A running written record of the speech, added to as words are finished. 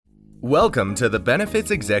Welcome to the Benefits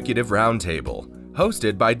Executive Roundtable,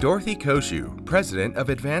 hosted by Dorothy Koshu, President of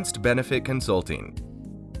Advanced Benefit Consulting.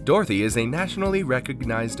 Dorothy is a nationally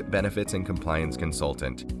recognized benefits and compliance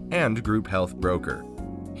consultant and group health broker.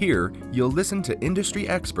 Here, you'll listen to industry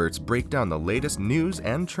experts break down the latest news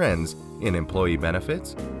and trends in employee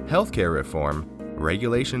benefits, healthcare reform,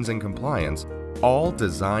 regulations and compliance, all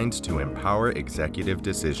designed to empower executive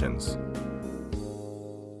decisions.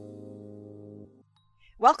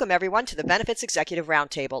 Welcome, everyone, to the Benefits Executive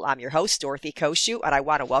Roundtable. I'm your host, Dorothy Koshu, and I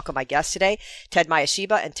want to welcome my guests today, Ted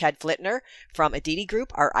Mayashiba and Ted Flittner from Aditi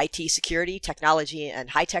Group, our IT security, technology,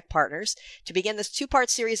 and high-tech partners, to begin this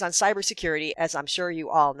two-part series on cybersecurity. As I'm sure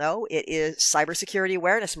you all know, it is Cybersecurity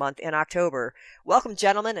Awareness Month in October. Welcome,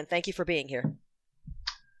 gentlemen, and thank you for being here.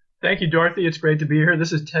 Thank you, Dorothy. It's great to be here.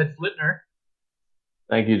 This is Ted Flittner.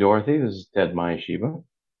 Thank you, Dorothy. This is Ted Mayashiba.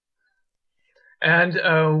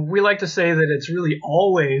 And we like to say that it's really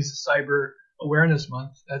always Cyber Awareness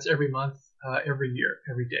Month. That's every month, every year,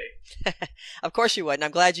 every day. Of course you would, and I'm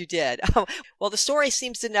glad you did. Well, the story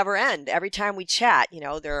seems to never end. Every time we chat,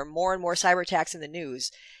 there are more and more cyber attacks in the news.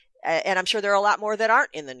 And I'm sure there are a lot more that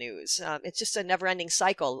aren't in the news. It's just a never-ending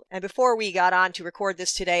cycle. And before we got on to record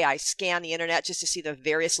this today, I scanned the internet just to see the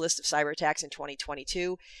various lists of cyber attacks in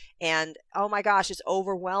 2022. And oh my gosh, it's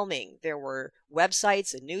overwhelming. There were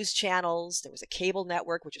websites and news channels. There was a cable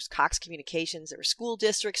network, which was Cox Communications. There were school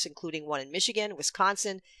districts, including one in Michigan,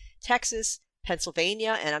 Wisconsin, Texas,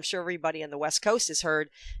 Pennsylvania, and I'm sure everybody on the West Coast has heard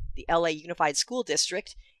the LA Unified School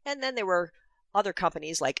District. And then there were other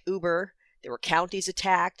companies like Uber. There were counties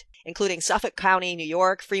attacked, including Suffolk County, New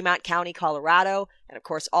York, Fremont County, Colorado, and of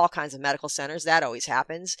course, all kinds of medical centers. That always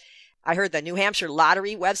happens. I heard the New Hampshire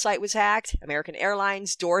Lottery website was hacked, American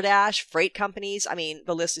Airlines, DoorDash, freight companies. I mean,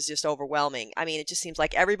 the list is just overwhelming. I mean, it just seems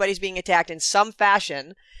like everybody's being attacked in some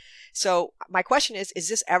fashion. So my question is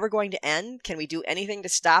this ever going to end? Can we do anything to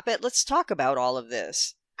stop it? Let's talk about all of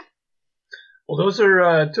this. Well, those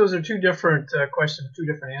are two different questions,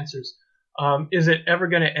 two different answers. Is it ever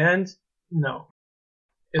going to end? No.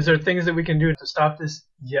 Is there things that we can do to stop this?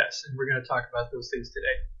 Yes, and we're going to talk about those things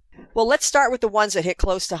today. Well, let's start with the ones that hit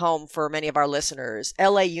close to home for many of our listeners.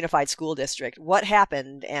 LA Unified School District. What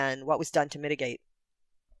happened and what was done to mitigate?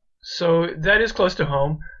 So that is close to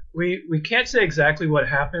home. We can't say exactly what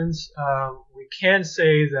happens. We can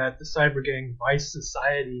say that the cyber gang Vice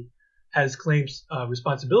Society has claimed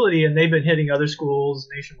responsibility, and they've been hitting other schools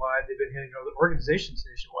nationwide. They've been hitting other organizations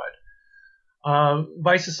nationwide.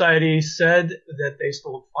 Vice Society said that they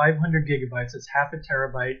stole 500 gigabytes, that's half a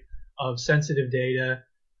terabyte of sensitive data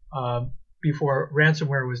before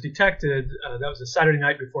ransomware was detected. That was a Saturday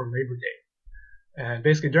night before Labor Day. And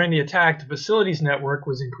basically during the attack, the facilities network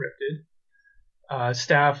was encrypted.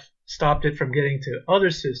 Staff stopped it from getting to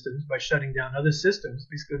other systems by shutting down other systems.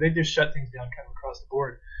 Basically, they just shut things down kind of across the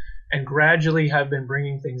board and gradually have been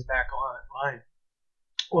bringing things back online.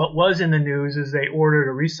 What was in the news is they ordered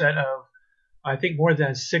a reset of I think more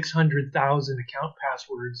than 600,000 account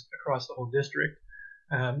passwords across the whole district.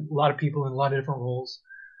 A lot of people in a lot of different roles.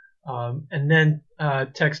 And then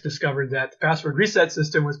techs discovered that the password reset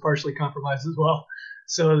system was partially compromised as well.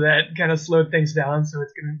 So that kind of slowed things down. So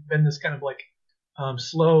it's been this kind of like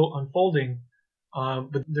slow unfolding.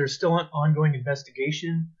 But there's still an ongoing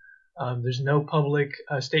investigation. There's no public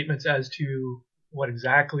statements as to what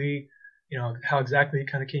exactly, how exactly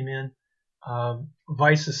it kind of came in.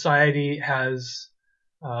 Vice Society has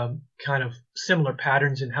kind of similar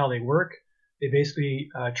patterns in how they work. They basically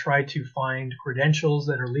try to find credentials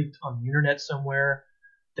that are leaked on the internet somewhere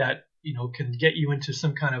that can get you into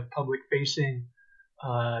some kind of public-facing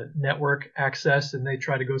network access, and they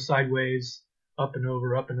try to go sideways, up and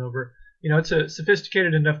over, up and over. It's a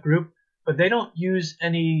sophisticated enough group, but they don't use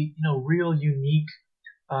any real unique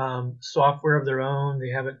software of their own. They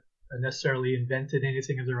haven't necessarily invented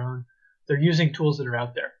anything of their own. They're using tools that are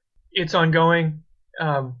out there. It's ongoing.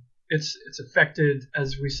 It's affected,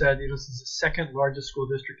 as we said, this is the second largest school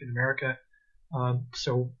district in America.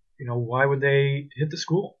 So why would they hit the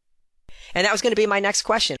school? And that was going to be my next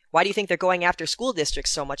question. Why do you think they're going after school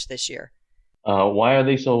districts so much this year? Why are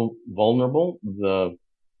they so vulnerable? The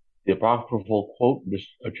apocryphal quote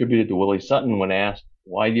attributed to Willie Sutton when asked,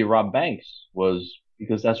 why do you rob banks? Was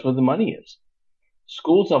because that's where the money is.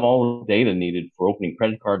 Schools have all the data needed for opening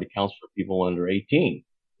credit card accounts for people under 18.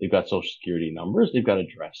 They've got social security numbers. They've got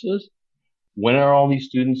addresses. When are all these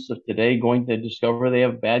students of today going to discover they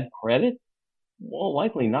have bad credit? Well,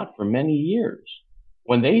 likely not for many years.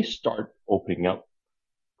 When they start opening up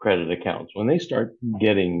credit accounts, when they start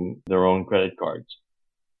getting their own credit cards,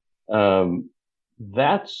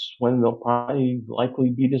 that's when they'll probably likely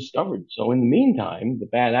be discovered. So in the meantime, the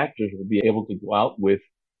bad actors will be able to go out with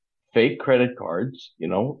fake credit cards,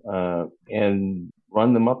 and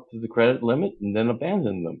run them up to the credit limit and then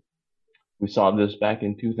abandon them. We saw this back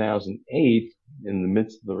in 2008 in the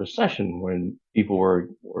midst of the recession when people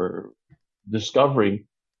were discovering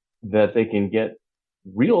that they can get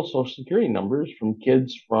real social security numbers from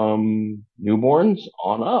kids from newborns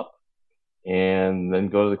on up and then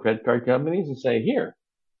go to the credit card companies and say,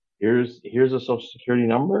 here's a social security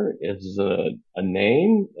number, is a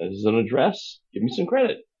name, is an address, give me some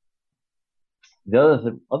credit.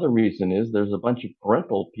 The other reason is there's a bunch of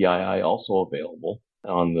parental PII also available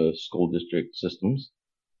on the school district systems.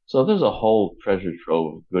 So there's a whole treasure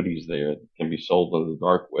trove of goodies there that can be sold on the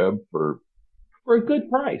dark web for a good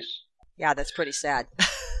price. Yeah, that's pretty sad.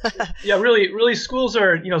 Yeah, really, schools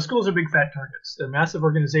are big fat targets. They're massive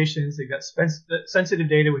organizations. They've got sensitive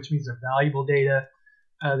data, which means they're valuable data.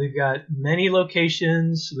 They've got many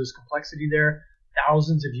locations, so there's complexity there.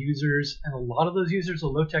 Thousands of users, and a lot of those users are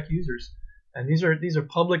low-tech users. And these are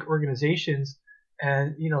public organizations,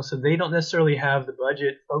 and so they don't necessarily have the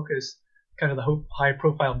budget focus, kind of the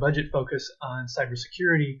high-profile budget focus on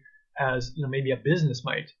cybersecurity as maybe a business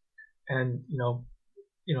might. And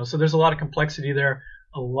so there's a lot of complexity there,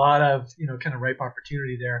 a lot of kind of ripe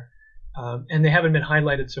opportunity there, and they haven't been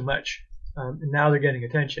highlighted so much, and now they're getting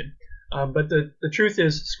attention. But the truth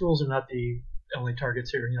is, schools are not the only targets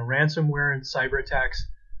here. Ransomware and cyber attacks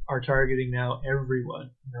are targeting now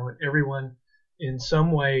everyone. Everyone in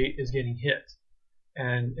some way is getting hit,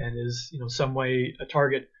 and is some way a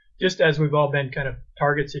target. Just as we've all been kind of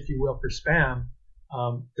targets, if you will, for spam.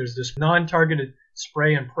 There's this non-targeted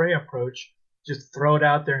spray and pray approach. Just throw it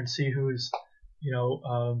out there and see who's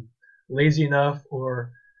lazy enough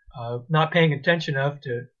or not paying attention enough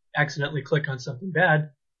to accidentally click on something bad,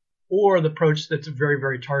 or the approach that's very,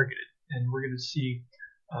 very targeted. And we're going to see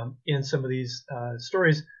in some of these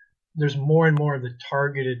stories, there's more and more of the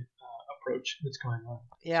targeted approach that's going on.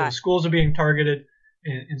 Yeah. So schools are being targeted.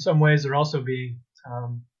 In some ways, they're also being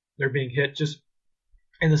hit just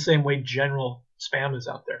in the same way general spam is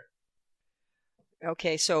out there.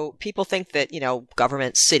 Okay, so people think that,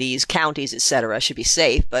 governments, cities, counties, etc. should be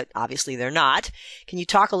safe, but obviously they're not. Can you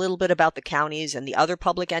talk a little bit about the counties and the other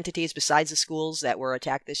public entities besides the schools that were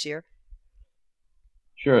attacked this year?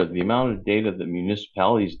 Sure. The amount of data that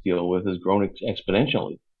municipalities deal with has grown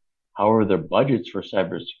exponentially. However, their budgets for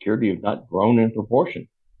cybersecurity have not grown in proportion.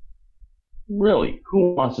 Really,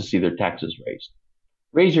 who wants to see their taxes raised?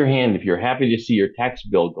 Raise your hand if you're happy to see your tax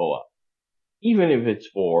bill go up, even if it's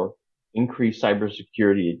for increased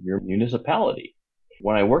cybersecurity at your municipality.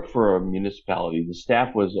 When I worked for a municipality, the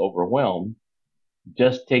staff was overwhelmed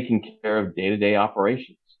just taking care of day-to-day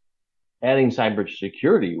operations. Adding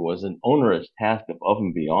cybersecurity was an onerous task above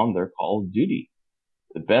and beyond their call of duty.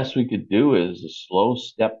 The best we could do is a slow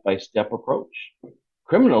step-by-step approach.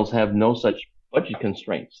 Criminals have no such budget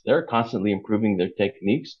constraints. They're constantly improving their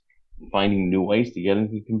techniques and finding new ways to get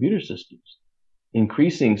into computer systems.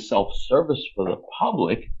 Increasing self-service for the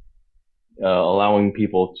public, allowing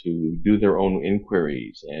people to do their own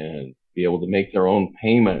inquiries and be able to make their own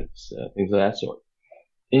payments, things of that sort,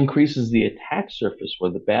 increases the attack surface where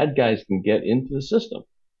the bad guys can get into the system.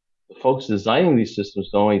 The folks designing these systems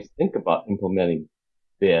don't always think about implementing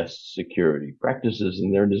best security practices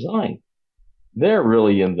in their design. They're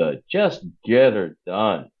really in the just get her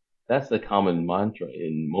done. That's the common mantra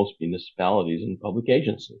in most municipalities and public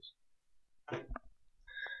agencies.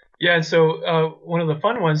 Yeah, and so one of the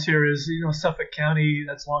fun ones here is, Suffolk County,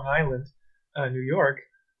 that's Long Island, New York.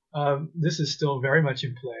 This is still very much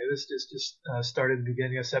in play. This just started at the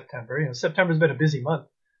beginning of September. September's been a busy month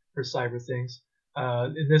for cyber things.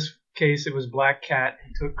 In this case, it was Black Cat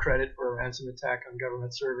who took credit for a ransom attack on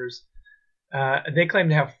government servers. They claim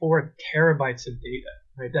to have 4 terabytes of data.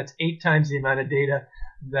 Right, that's 8 times the amount of data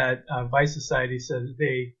that Vice Society said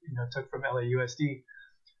they took from LAUSD.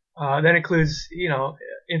 That includes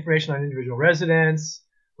information on individual residents.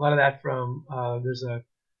 A lot of that from there's a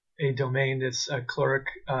domain that's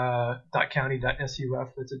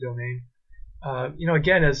clerk.county.suf. That's a domain.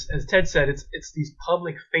 Again, as Ted said, it's these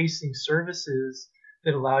public-facing services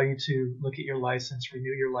that allow you to look at your license,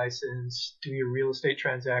 renew your license, do your real estate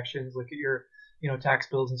transactions, look at your tax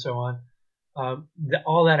bills and so on.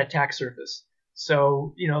 All that attack surface.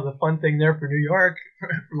 So the fun thing there for New York, for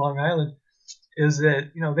Long Island, is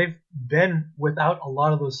that they've been without a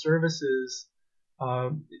lot of those services,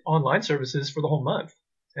 online services, for the whole month,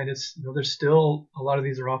 and it's there's still a lot of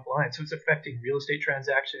these are offline, so it's affecting real estate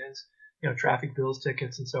transactions, traffic bills,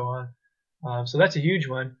 tickets, and so on. So that's a huge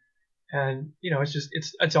one, and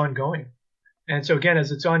it's ongoing. And so again,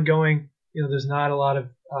 as it's ongoing, there's not a lot of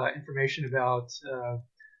information about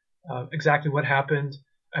exactly what happened.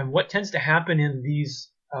 And what tends to happen in these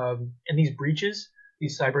breaches,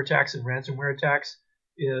 these cyber attacks and ransomware attacks,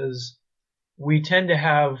 is we tend to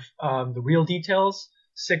have the real details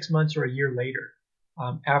 6 months or a year later,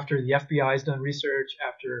 after the FBI has done research,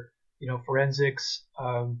 after forensics,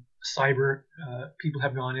 cyber people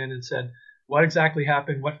have gone in and said what exactly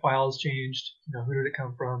happened, what files changed, who did it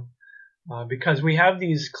come from, because we have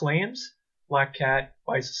these claims, Black Cat,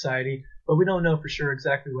 Vice Society, but we don't know for sure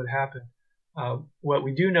exactly what happened. What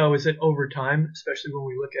we do know is that over time, especially when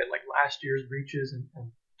we look at like last year's breaches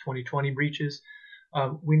and 2020 breaches,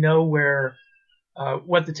 we know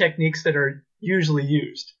what the techniques that are usually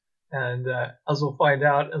used. And as we'll find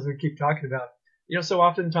out as we keep talking about, so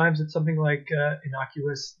oftentimes it's something like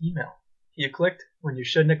innocuous email. You clicked when you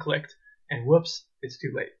shouldn't have clicked, and whoops, it's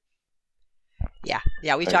too late.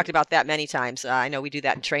 Yeah, we've talked about that many times. I know we do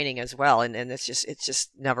that in training as well, and it's just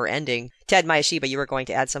never ending. Ted Miyashiba, you were going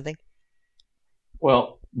to add something?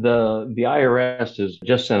 Well, the IRS has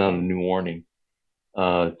just sent out a new warning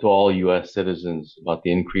to all U.S. citizens about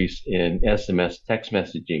the increase in SMS text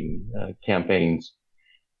messaging campaigns,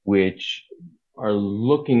 which are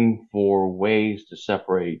looking for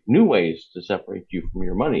new ways to separate you from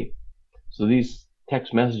your money. So these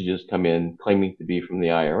text messages come in claiming to be from the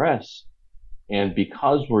IRS. And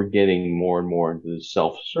because we're getting more and more into the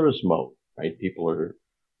self-service mode, right? People are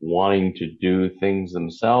wanting to do things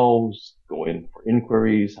themselves, go in for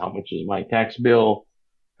inquiries. How much is my tax bill?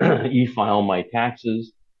 E-file my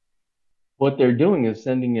taxes. What they're doing is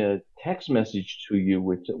sending a text message to you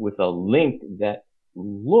with a link that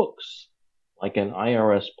looks like an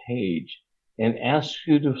IRS page and asks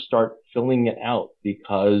you to start filling it out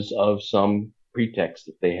because of some pretext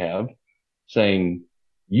that they have, saying,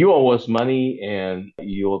 you owe us money and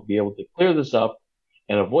you'll be able to clear this up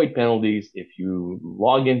and avoid penalties if you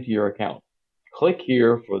log into your account. Click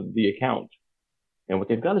here for the account. And what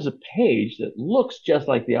they've got is a page that looks just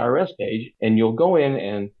like the IRS page, and you'll go in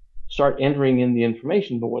and start entering in the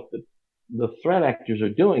information. But what the threat actors are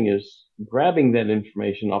doing is grabbing that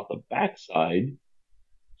information off the backside,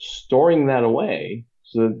 storing that away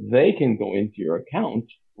so that they can go into your account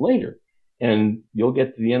later. And you'll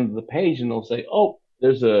get to the end of the page and they'll say, oh,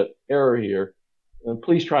 there's an error here.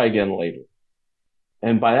 Please try again later.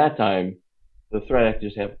 And by that time, the threat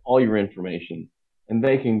actors have all your information and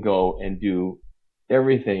they can go and do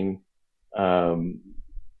everything to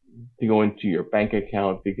go into your bank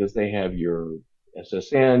account because they have your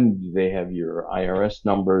SSN, they have your IRS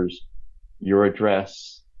numbers, your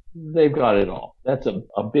address. They've got it all. That's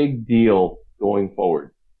a big deal going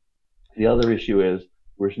forward. The other issue is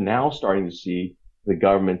we're now starting to see the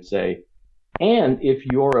government say, and if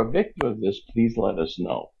you're a victim of this, please let us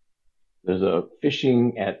know. There's a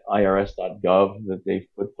phishing at irs.gov that they've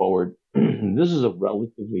put forward. This is a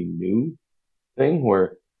relatively new thing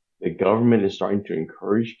where the government is starting to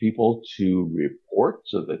encourage people to report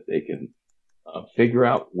so that they can figure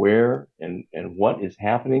out where and what is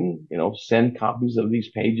happening. Send copies of these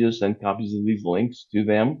pages, send copies of these links to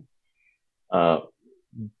them.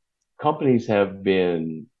 Companies have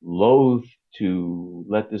been loath to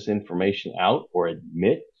let this information out or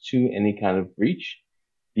admit to any kind of breach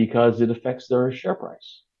because it affects their share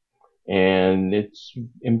price. And it's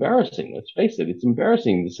embarrassing. Let's face it. It's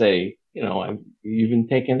embarrassing to say, you've been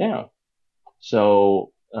taken down.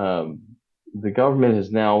 So, the government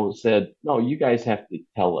has now said, no, you guys have to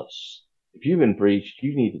tell us. If you've been breached,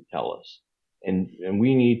 you need to tell us. And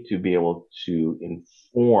we need to be able to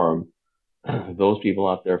inform those people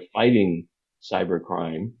out there fighting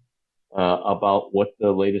cybercrime about what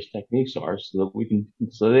the latest techniques are so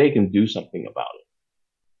they can do something about it.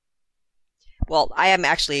 Well, I am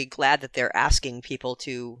actually glad that they're asking people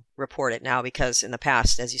to report it now because in the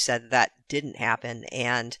past, as you said, that didn't happen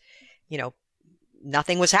and,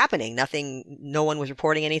 nothing was happening. No one was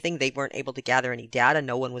reporting anything. They weren't able to gather any data.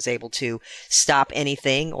 No one was able to stop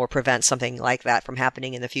anything or prevent something like that from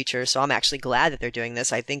happening in the future. So I'm actually glad that they're doing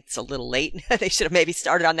this. I think it's a little late. They should have maybe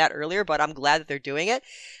started on that earlier, but I'm glad that they're doing it.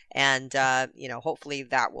 And, hopefully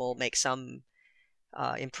that will make some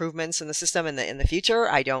improvements in the system in the future.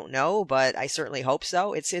 I don't know, but I certainly hope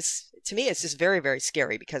so. It's to me, it's just very, very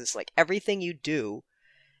scary because it's like everything you do,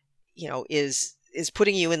 is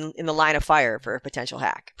putting you in the line of fire for a potential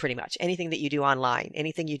hack, pretty much. Anything that you do online,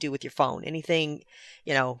 anything you do with your phone, anything,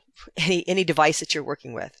 any device that you're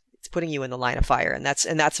working with, it's putting you in the line of fire. And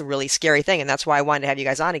that's a really scary thing. And that's why I wanted to have you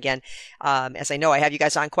guys on again. As I know, I have you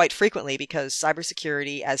guys on quite frequently because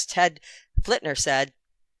cybersecurity, as Ted Flitner said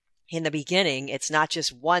in the beginning, it's not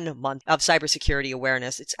just 1 month of cybersecurity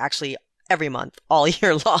awareness. It's actually every month, all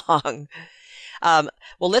year long.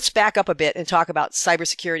 Well, let's back up a bit and talk about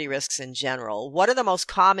cybersecurity risks in general. What are the most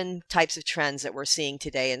common types of trends that we're seeing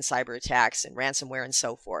today in cyber attacks and ransomware and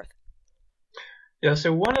so forth? Yeah,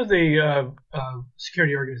 so one of the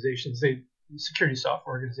security organizations, security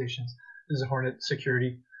software organizations, this is Hornet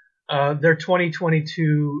Security. Their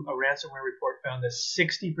 2022 ransomware report found that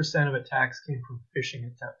 60% of attacks came from phishing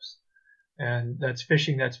attempts, and that's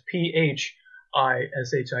phishing. That's PHISHING,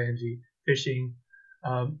 phishing.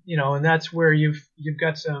 And that's where you've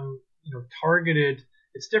got some targeted.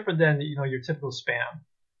 It's different than your typical spam,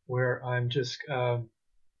 where I'm just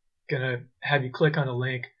gonna have you click on a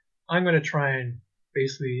link. I'm gonna try and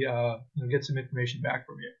basically get some information back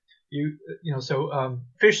from you.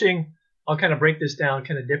 Phishing. I'll kind of break this down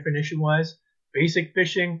kind of definition-wise. Basic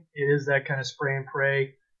phishing is that kind of spray and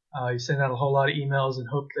pray. You send out a whole lot of emails and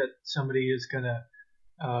hope that somebody is going to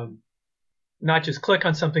not just click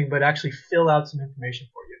on something, but actually fill out some information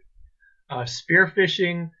for you. Spear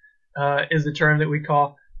phishing is the term that we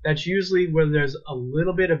call. That's usually where there's a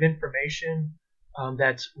little bit of information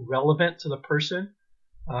that's relevant to the person,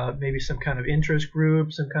 maybe some kind of interest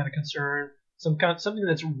group, some kind of concern, something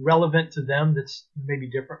that's relevant to them that's maybe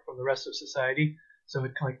different from the rest of society. So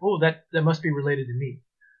it's kind of like, that must be related to me.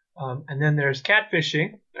 And then there's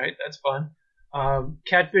catfishing, right? That's fun.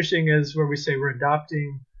 Catfishing is where we say we're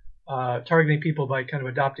targeting people by kind of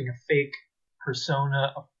adopting a fake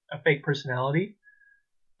persona, a fake personality,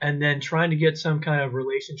 and then trying to get some kind of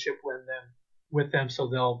relationship with them so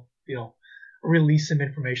they'll, release some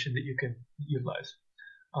information that you can utilize.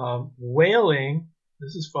 Whaling.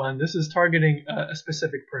 This is fun. This is targeting a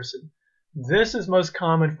specific person. This is most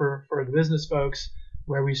common for the business folks,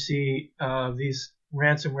 where we see these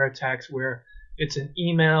ransomware attacks where it's an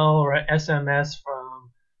email or an SMS from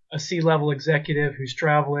a C-level executive who's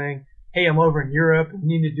traveling. Hey, I'm over in Europe. We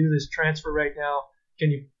need to do this transfer right now. Can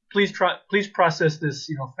you please process this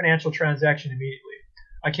financial transaction immediately?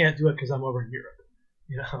 I can't do it because I'm over in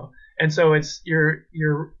Europe. And so it's you're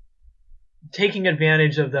taking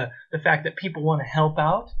advantage of the fact that people want to help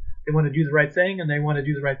out, they want to do the right thing, and they want to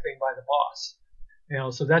do the right thing by the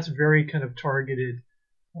boss. So that's very kind of targeted.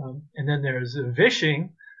 And then there's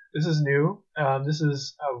vishing. This is new. This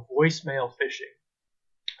is voicemail phishing.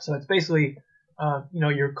 So it's basically,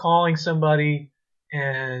 you're calling somebody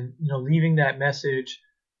and leaving that message,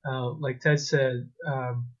 like Ted said,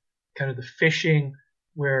 kind of the phishing,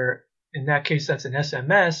 where in that case that's an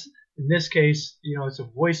SMS. In this case, it's a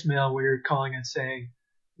voicemail where you're calling and saying,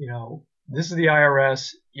 this is the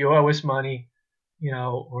IRS, you owe us money,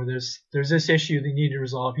 or there's this issue that you need to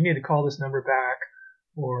resolve. You need to call this number back,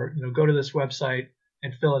 or go to this website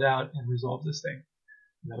and fill it out and resolve this thing.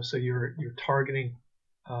 So you're targeting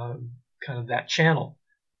kind of that channel,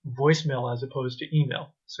 voicemail as opposed to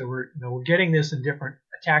email. So we're getting this in different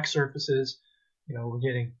attack surfaces. We're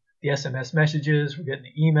getting the SMS messages, we're getting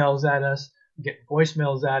the emails at us. Get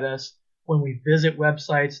voicemails at us. When we visit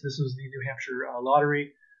websites, this was the New Hampshire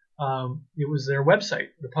lottery. It was their website,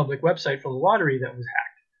 the public website for the lottery, that was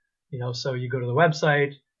hacked. So you go to the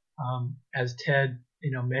website, as Ted,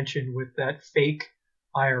 mentioned, with that fake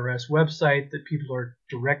IRS website that people are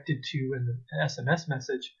directed to in the SMS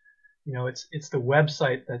message. It's the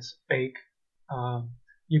website that's fake.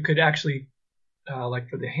 You could actually, like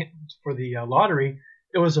for the lottery,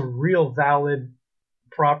 it was a real valid,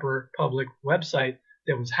 proper public website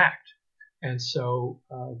that was hacked. And so,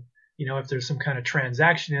 if there's some kind of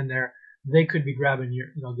transaction in there, they could be grabbing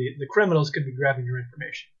the criminals could be grabbing your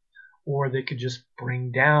information, or they could just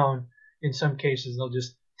bring down, in some cases, they'll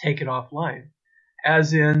just take it offline.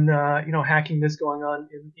 As in, hacking that's going on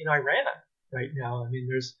in Iran right now. I mean,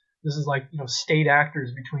 this is like, state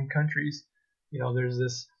actors between countries. There's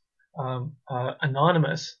this,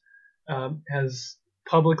 Anonymous, has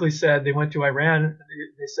publicly said, they went to Iran,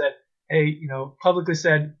 they said, hey, publicly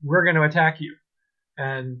said, we're going to attack you.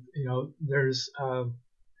 And, there's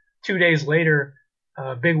 2 days later,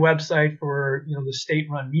 a big website for, the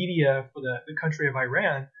state-run media for the country of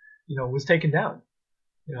Iran, was taken down.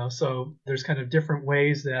 So there's kind of different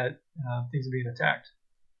ways that things are being attacked.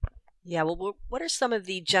 Yeah, well, what are some of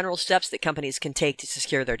the general steps that companies can take to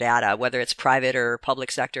secure their data, whether it's private or public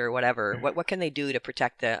sector or whatever? What can they do to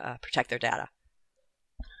protect their data?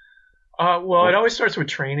 Well, it always starts with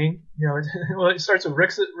training. It starts with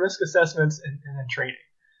risk assessments and then training,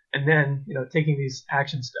 and then taking these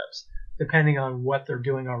action steps depending on what they're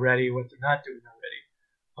doing already, what they're not doing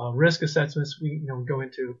already. Risk assessments we go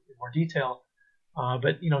into in more detail,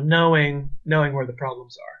 but knowing where the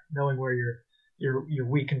problems are, knowing where you're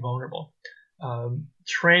weak and vulnerable.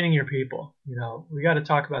 Training your people. We got to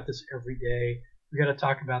talk about this every day. we got to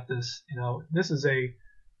talk about this. This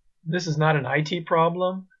is not an IT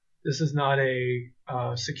problem. This is not a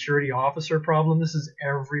security officer problem. This is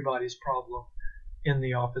everybody's problem in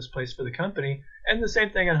the office place for the company, and the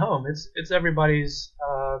same thing at home. It's everybody's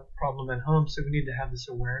problem at home. So we need to have this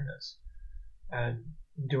awareness and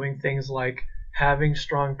doing things like having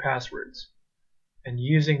strong passwords and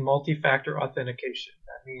using multi-factor authentication.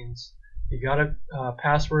 That means you got a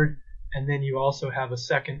password, and then you also have a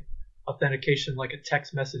second authentication, like a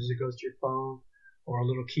text message that goes to your phone, or a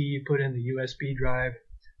little key you put in the USB drive.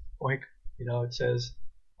 Boink, it says,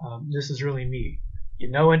 this is really me. You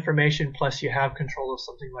know information, plus you have control of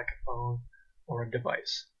something like a phone or a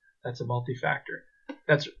device. That's a multi-factor.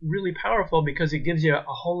 That's really powerful because it gives you a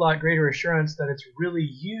whole lot greater assurance that it's really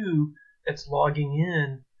you that's logging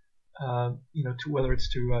in, to whether it's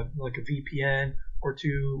to like a VPN or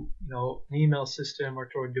to an email system or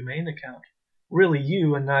to a domain account. Really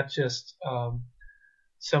you, and not just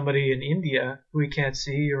somebody in India who we can't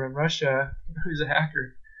see, or in Russia who's a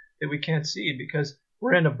hacker that we can't see, because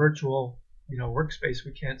we're in a virtual workspace.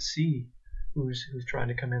 We can't see who's trying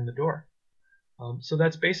to come in the door. So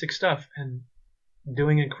that's basic stuff. And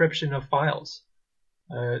doing encryption of files.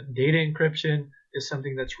 Data encryption is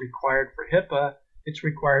something that's required for HIPAA. It's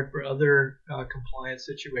required for other compliance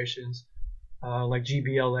situations like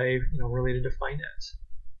GBLA, related to finance.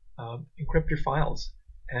 Encrypt your files.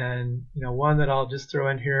 And one that I'll just throw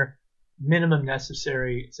in here, minimum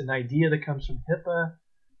necessary. It's an idea that comes from HIPAA,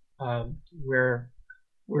 where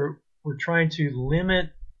we're trying to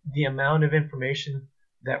limit the amount of information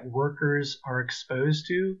that workers are exposed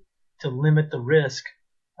to limit the risk.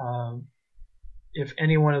 If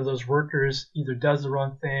any one of those workers either does the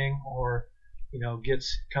wrong thing or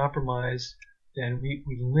gets compromised, then we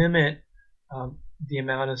limit the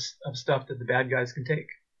amount of stuff that the bad guys can take.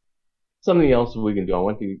 Something else we can do, I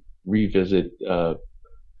want to revisit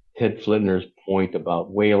Ted Flitner's point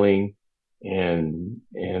about whaling and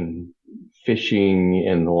phishing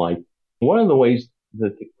and the like. One of the ways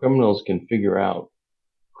that the criminals can figure out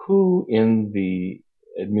who in the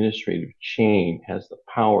administrative chain has the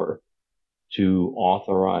power to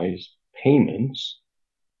authorize payments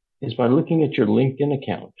is by looking at your LinkedIn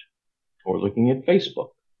account or looking at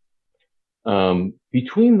Facebook.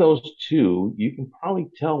 Between those two, you can probably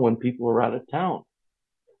tell when people are out of town,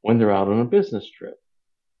 when they're out on a business trip.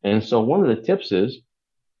 And so one of the tips is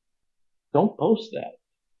don't post that.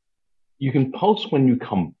 You can post when you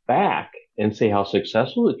come back and say how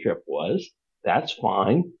successful the trip was. That's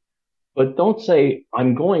fine. But don't say,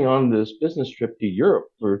 I'm going on this business trip to Europe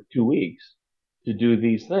for 2 weeks to do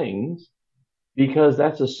these things, because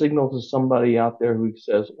that's a signal to somebody out there who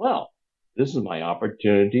says, well, this is my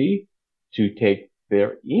opportunity to take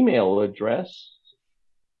their email address,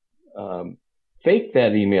 fake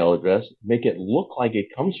that email address, make it look like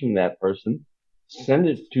it comes from that person, send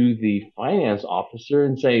it to the finance officer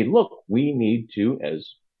and say, look, we need to,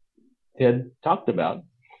 as Ted talked about,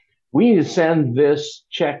 we need to send this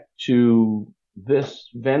check to this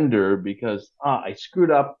vendor because I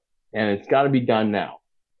screwed up and it's got to be done now.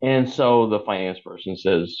 And so the finance person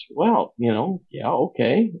says, well, yeah,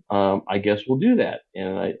 okay, I guess we'll do that.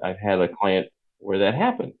 And I've had a client where that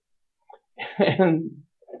happened.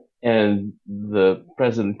 And the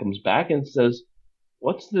president comes back and says,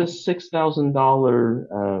 what's this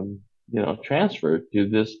 $6,000, transfer to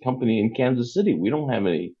this company in Kansas City? We don't have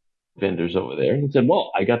any vendors over there. He said,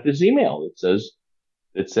 well, I got this email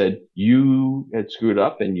that said you had screwed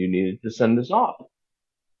up and you needed to send this off.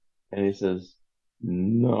 And he says,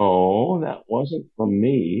 no, that wasn't from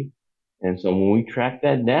me. And so when we tracked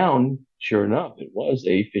that down, sure enough, it was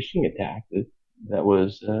a phishing attack that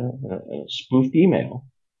was a spoofed email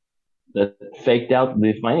that faked out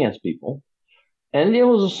the finance people. And it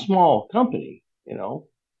was a small company,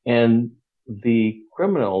 and the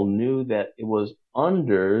criminal knew that it was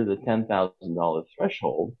under the $10,000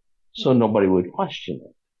 threshold, so nobody would question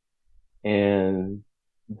it. And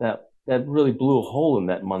that really blew a hole in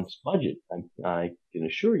that month's budget, I can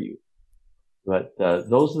assure you. But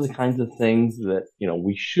those are the kinds of things that,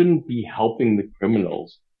 we shouldn't be helping the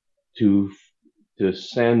criminals to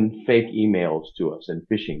send fake emails to us and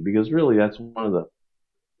phishing, because really that's one of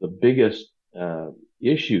the biggest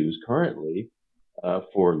issues currently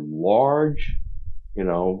for large,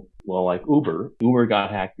 like Uber. Uber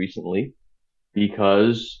got hacked recently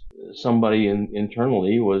because somebody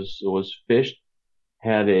internally was phished,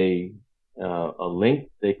 had a link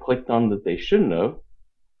they clicked on that they shouldn't have,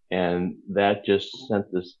 and that just sent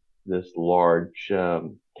this large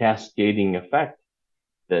cascading effect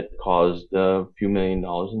that caused a few $1 million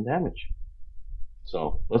in damage.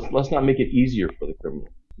 So let's not make it easier for the criminal.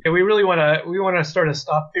 Yeah, we really want to start a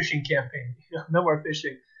stop phishing campaign. No more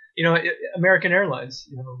phishing. American Airlines,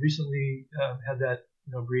 recently had that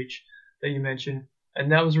breach that you mentioned,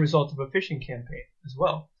 and that was a result of a phishing campaign as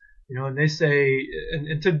well. And they say,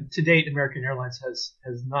 and to date, American Airlines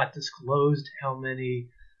has not disclosed how many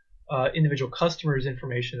individual customers'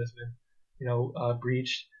 information has been,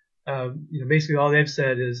 breached. Basically all they've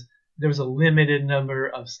said is there was a limited number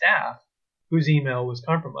of staff whose email was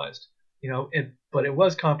compromised. But it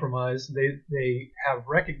was compromised. They have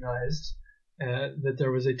recognized that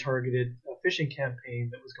there was a targeted phishing campaign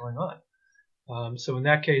that was going on. So in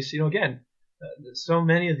that case, again, so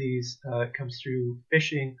many of these comes through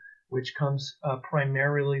phishing, which comes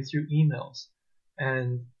primarily through emails.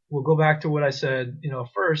 And we'll go back to what I said,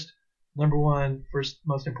 first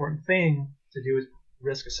most important thing to do is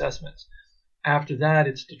risk assessments. After that,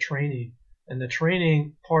 it's the training. And the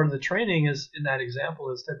training, part of the training is in that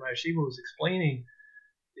example, as Ted Mayashiba was explaining,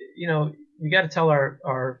 we got to tell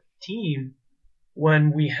our team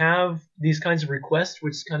when we have these kinds of requests,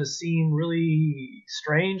 which kind of seem really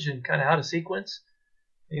strange and kind of out of sequence,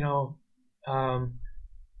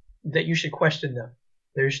 that you should question them.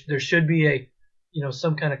 There should be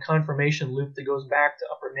some kind of confirmation loop that goes back to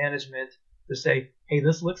upper management to say, hey,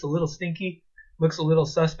 this looks a little stinky, looks a little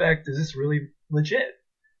suspect. Is this really legit?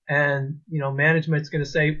 And, management's going to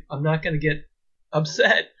say, I'm not going to get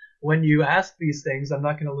upset when you ask these things. I'm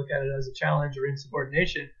not going to look at it as a challenge or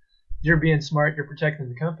insubordination. You're being smart. You're protecting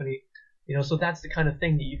the company. So that's the kind of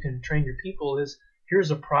thing that you can train your people is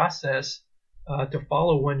here's a process to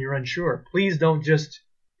follow when you're unsure. Please don't just,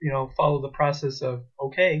 follow the process of,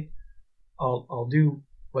 okay, I'll do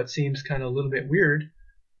what seems kind of a little bit weird.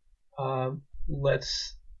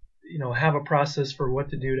 Let's have a process for what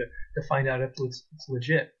to do to find out if it's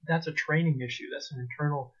legit. That's a training issue. That's an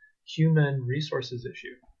internal human resources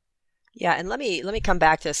issue. Yeah, and let me come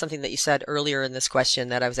back to something that you said earlier in this question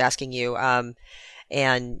that I was asking you.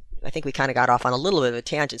 And I think we kind of got off on a little bit of a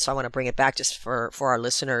tangent, so I want to bring it back just for our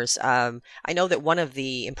listeners. I know that one of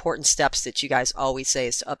the important steps that you guys always say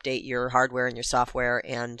is to update your hardware and your software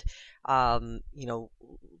and,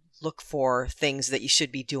 look for things that you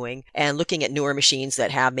should be doing and looking at newer machines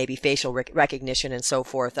that have maybe facial recognition and so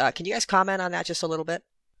forth. Can you guys comment on that just a little bit?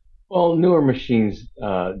 Well, newer machines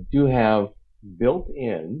do have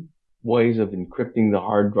built-in ways of encrypting the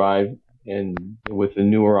hard drive, and with the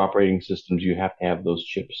newer operating systems, you have to have those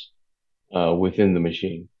chips within the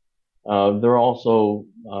machine. There are also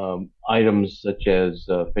items such as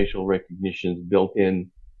facial recognition built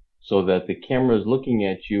in so that the camera is looking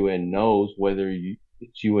at you and knows whether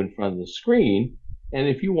it's you in front of the screen. And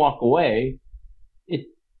if you walk away, it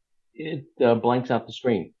blanks out the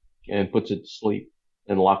screen and puts it to sleep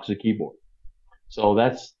and locks the keyboard. So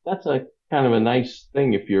that's a kind of a nice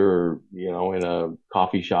thing if you're, in a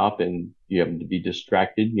coffee shop and you happen to be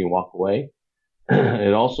distracted and you walk away.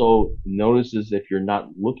 It also notices if you're not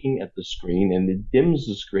looking at the screen and it dims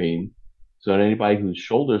the screen. So that anybody who's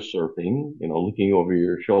shoulder surfing, looking over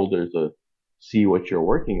your shoulder to see what you're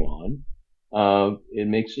working on, it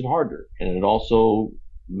makes it harder. And it also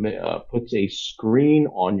puts a screen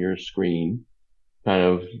on your screen kind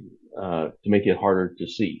of to make it harder to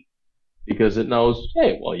see, because it knows,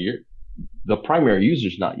 hey, well, the primary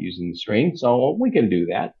user's not using the screen, so we can do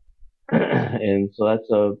that. And so that's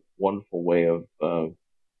a wonderful way of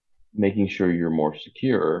making sure you're more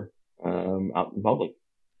secure out in public.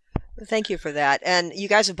 Thank you for that. And you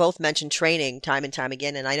guys have both mentioned training time and time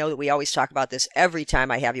again. And I know that we always talk about this every time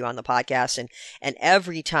I have you on the podcast, and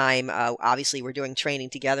every time, obviously, we're doing training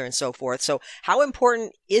together and so forth. So how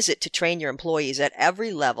important is it to train your employees at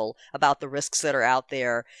every level about the risks that are out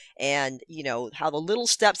there and, how the little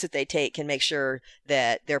steps that they take can make sure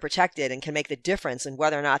that they're protected and can make the difference in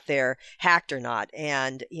whether or not they're hacked or not?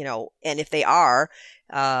 And, and if they are,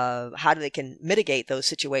 how do they can mitigate those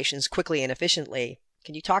situations quickly and efficiently?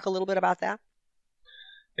 Can you talk a little bit about that?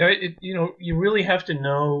 Yeah, you really have to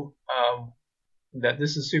know that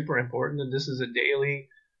this is super important, that this is a daily,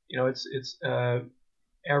 it's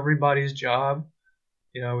everybody's job.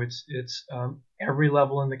 It's every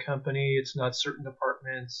level in the company. It's not certain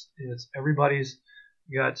departments. It's everybody's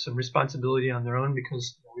got some responsibility on their own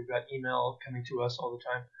because we've got email coming to us all the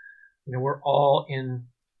time.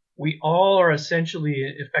 We all are essentially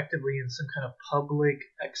effectively in some kind of public,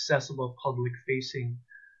 accessible, public facing,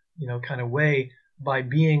 kind of way by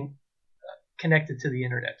being connected to the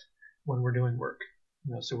internet when we're doing work.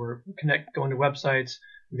 So we're going to websites,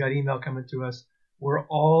 we've got email coming to us. We're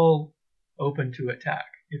all open to attack,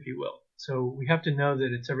 if you will. So we have to know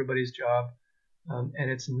that it's everybody's job.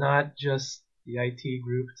 And it's not just the IT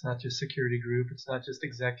group. It's not just security group. It's not just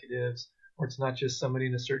executives or it's not just somebody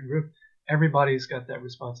in a certain group. Everybody's got that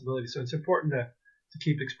responsibility. So it's important to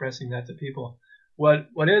keep expressing that to people. What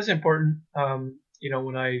is important, when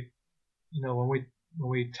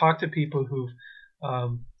we talk to people who've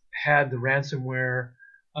had the ransomware,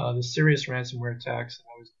 the serious ransomware attacks, and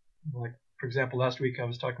I was like, for example, last week I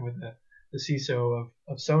was talking with the CISO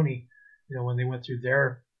of Sony, when they went through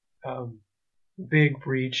their big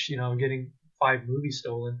breach, getting 5 movies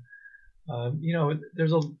stolen.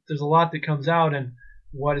 There's a lot that comes out, and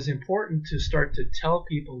what is important to start to tell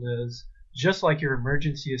people is, just like your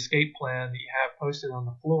emergency escape plan that you have posted on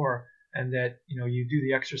the floor, and that you do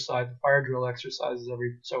the exercise, the fire drill exercises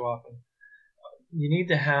every so often, you need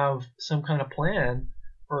to have some kind of plan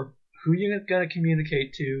for who you're going to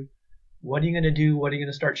communicate to, what are you going to do, what are you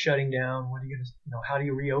going to start shutting down, what are you going to, how do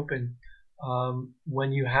you reopen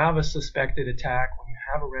when you have a suspected attack, when you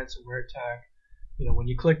have a ransomware attack, when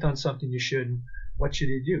you clicked on something you shouldn't, what should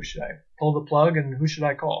you do? Should I pull the plug, and who should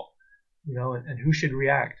I call? And who should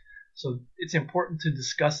react? So it's important to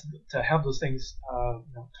discuss, to have those things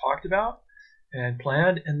talked about and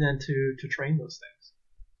planned, and then to train those things.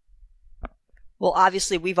 Well,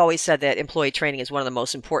 obviously, we've always said that employee training is one of the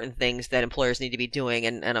most important things that employers need to be doing,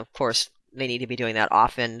 and of course, they need to be doing that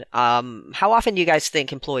often. How often do you guys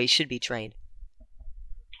think employees should be trained?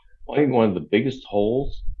 Well, I think one of the biggest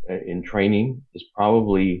holes in training is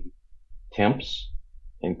probably temps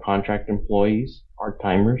and contract employees,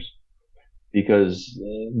 part-timers, because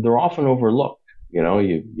they're often overlooked.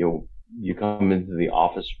 You come into the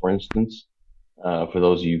office, for instance, for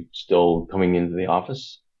those of you still coming into the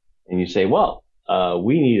office, and you say, well,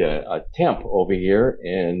 we need a temp over here,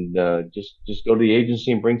 and just go to the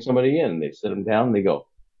agency and bring somebody in. They sit them down and they go,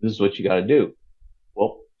 this is what you got to do.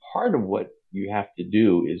 Well, part of what you have to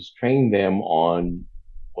do is train them on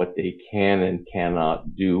what they can and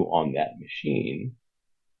cannot do on that machine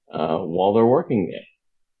while they're working there.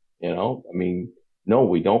 No,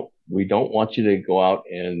 we don't want you to go out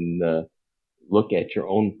and look at your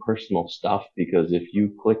own personal stuff, because if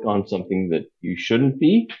you click on something that you shouldn't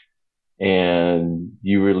be, and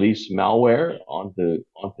you release malware onto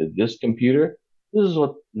this computer, this is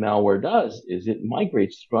what malware does, is it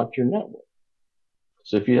migrates throughout your network.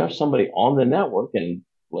 So if you have somebody on the network, and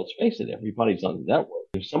let's face it, everybody's on the network,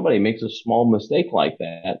 if somebody makes a small mistake like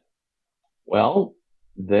that, well,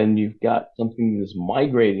 then you've got something that's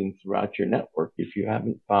migrating throughout your network if you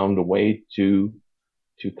haven't found a way to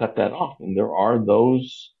cut that off. And there are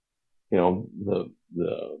those, the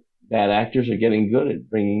bad actors are getting good at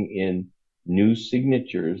bringing in new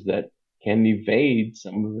signatures that can evade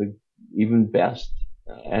some of the even best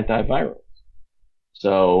antivirals.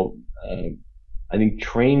 So I think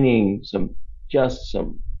training, some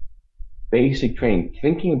basic training,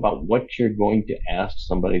 thinking about what you're going to ask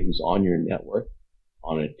somebody who's on your network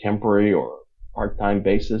on a temporary or part-time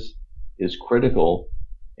basis is critical.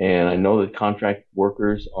 And I know that contract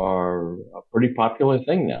workers are a pretty popular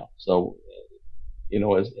thing now. So,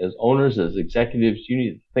 as owners, as executives, you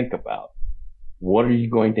need to think about, what are you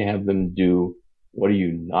going to have them do? What are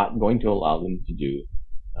you not going to allow them to do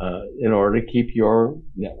in order to keep your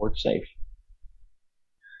network safe?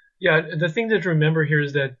 Yeah, the thing to remember here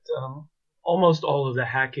is that almost all of the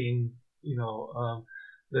hacking,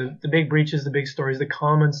 the big breaches, the big stories, the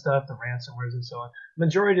common stuff, the ransomwares and so on,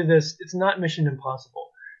 majority of this, it's not mission impossible.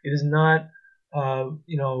 It is not,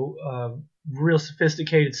 real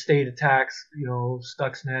sophisticated state attacks,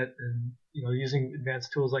 Stuxnet and, using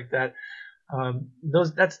advanced tools like that.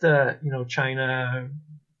 That's the, China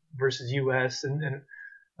versus US. And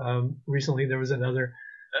recently there was another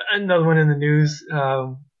one in the news,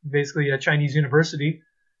 basically a Chinese university,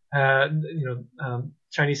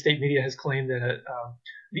 Chinese state media has claimed that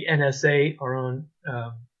the NSA, our own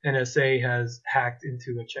NSA, has hacked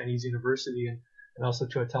into a Chinese university and also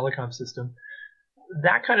to a telecom system.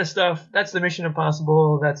 That kind of stuff, that's the mission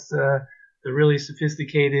impossible. That's the really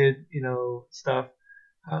sophisticated, stuff.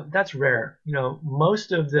 That's rare.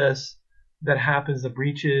 Most of this that happens, the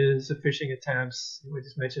breaches, the phishing attempts, we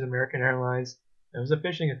just mentioned American Airlines, it was a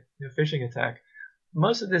phishing attack.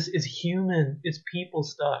 Most of this is human, it's people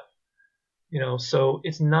stuff. So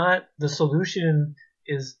it's not, the solution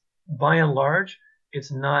is, by and large,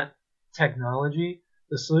 it's not technology.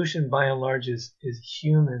 The solution, by and large, is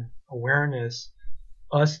human awareness,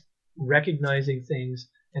 us recognizing things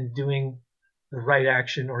and doing the right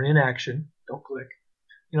action or inaction. Don't click.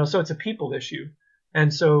 So it's a people issue.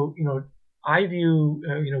 And so, I view,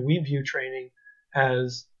 we view training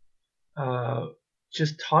as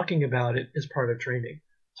just talking about it as part of training.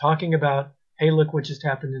 Talking about, hey, look what just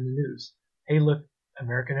happened in the news. Hey, look,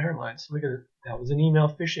 American Airlines. Look at it. That was an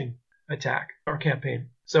email phishing attack or campaign.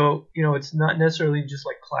 So, it's not necessarily just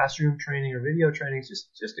like classroom training or video training. It's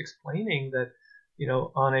just explaining that,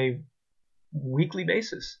 on a weekly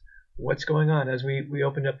basis, what's going on. As we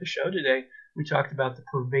opened up the show today, we talked about the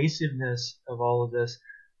pervasiveness of all of this.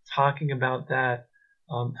 Talking about that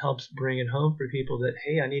helps bring it home for people that,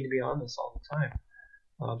 hey, I need to be on this all the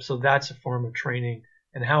time. So that's a form of training.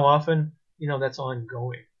 And how often? That's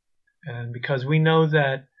ongoing. And because we know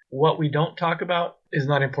that what we don't talk about is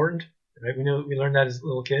not important, right? We learned that as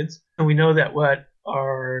little kids. And we know that what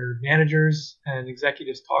our managers and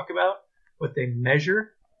executives talk about, what they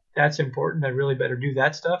measure, that's important. I really better do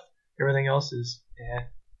that stuff. Everything else is,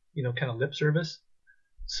 kind of lip service.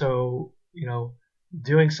 So,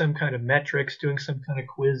 doing some kind of metrics, doing some kind of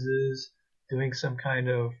quizzes, doing some kind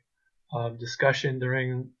of discussion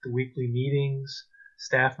during the weekly meetings,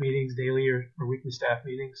 staff meetings, daily or weekly staff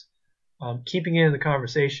meetings, keeping it in the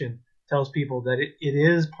conversation tells people that it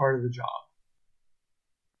is part of the job.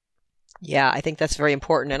 Yeah, I think that's very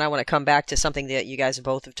important. And I want to come back to something that you guys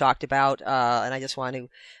both have talked about. And I just want to,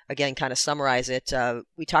 again, kind of summarize it.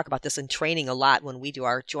 We talk about this in training a lot when we do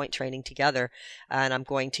our joint training together. And I'm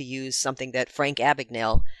going to use something that Frank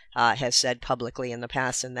Abagnale has said publicly in the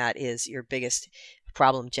past, and that is your biggest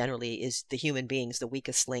problem generally is the human beings, the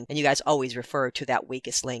weakest link. And you guys always refer to that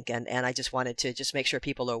weakest link. And I just wanted to just make sure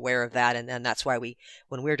people are aware of that. And that's why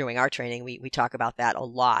when we're doing our training, we talk about that a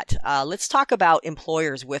lot. Let's talk about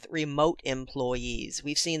employers with remote employees.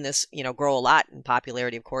 We've seen this, grow a lot in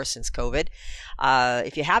popularity, of course, since COVID.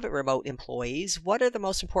 If you have remote employees, what are the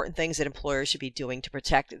most important things that employers should be doing to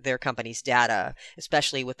protect their company's data,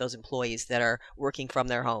 especially with those employees that are working from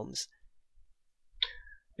their homes?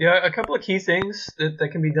 Yeah, a couple of key things that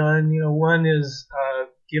can be done. One is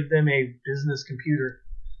give them a business computer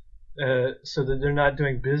so that they're not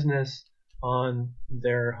doing business on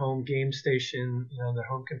their home game station, their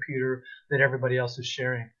home computer that everybody else is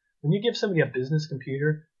sharing. When you give somebody a business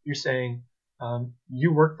computer, you're saying,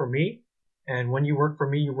 you work for me, and when you work for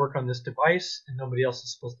me, you work on this device, and nobody else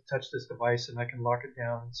is supposed to touch this device, and I can lock it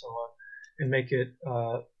down and so on, and make it,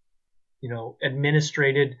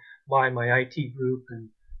 administrated by my IT group, and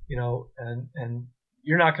and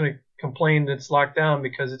you're not going to complain that it's locked down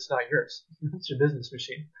because it's not yours. It's your business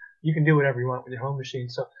machine. You can do whatever you want with your home machine.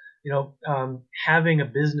 So, having a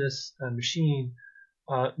business machine,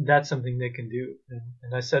 that's something they can do.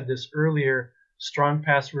 And I said this earlier, strong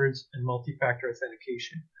passwords and multi-factor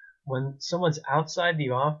authentication. When someone's outside the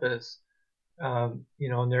office, and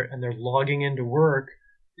they're logging into work,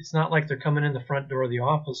 it's not like they're coming in the front door of the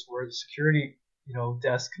office where the security,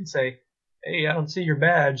 desk can say, hey, I don't see your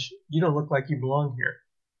badge. You don't look like you belong here.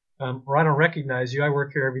 Or I don't recognize you. I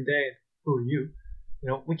work here every day. Who are you?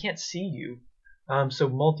 We can't see you. So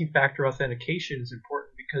multi-factor authentication is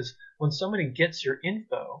important because when somebody gets your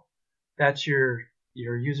info, that's your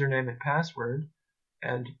username and password.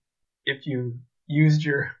 And if you used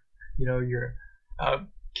your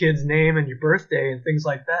kid's name and your birthday and things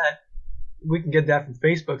like that, we can get that from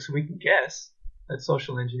Facebook, so we can guess. That's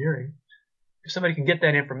social engineering. If somebody can get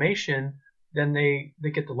that information, then they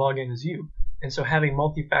get to log in as you. And so having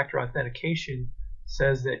multi-factor authentication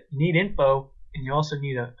says that you need info and you also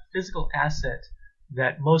need a physical asset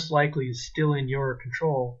that most likely is still in your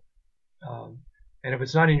control. And if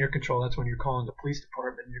it's not in your control, that's when you're calling the police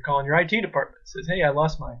department and you're calling your IT department. It says, hey, I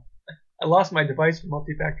lost my device for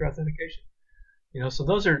multi-factor authentication. So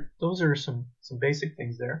those are some basic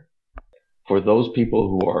things there. For those people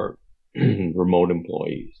who are remote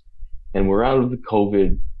employees, and we're out of the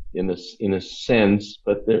COVID in a sense,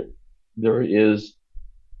 but there is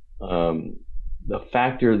the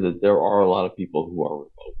factor that there are a lot of people who are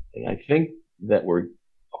remote. And I think that we're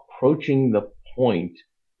approaching the point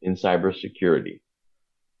in cybersecurity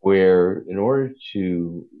where in order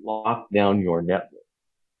to lock down your network,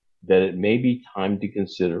 that it may be time to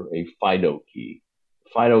consider a FIDO key.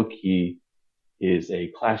 FIDO key is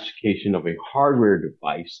a classification of a hardware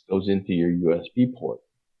device, goes into your USB port,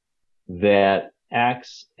 that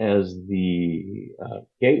acts as the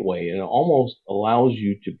gateway and almost allows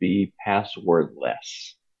you to be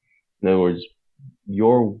passwordless. In other words,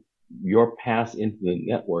 your pass into the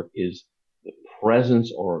network is the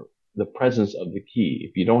presence of the key.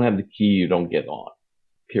 If you don't have the key, you don't get on,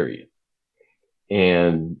 period.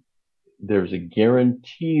 And there's a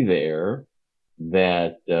guarantee there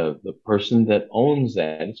that the person that owns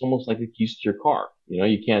that, it's almost like the keys to your car.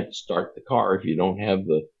 You can't start the car if you don't have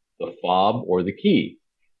the fob or the key.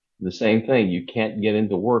 The same thing, you can't get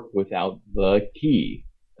into work without the key.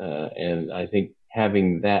 And I think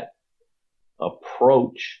having that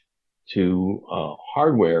approach to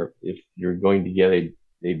hardware, if you're going to get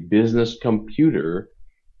a business computer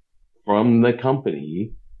from the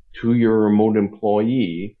company, to your remote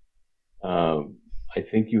employee, I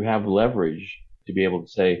think you have leverage to be able to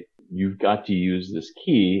say, you've got to use this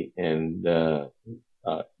key and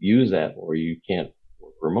use that, or you can't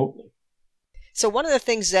work remotely. So one of the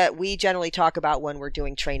things that we generally talk about when we're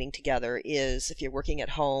doing training together is, if you're working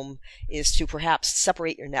at home, is to perhaps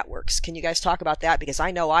separate your networks. Can you guys talk about that? Because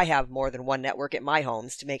I know I have more than one network at my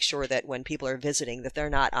homes, to make sure that when people are visiting that they're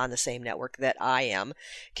not on the same network that I am.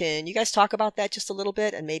 Can you guys talk about that just a little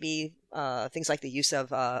bit, and maybe things like the use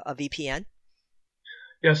of a VPN?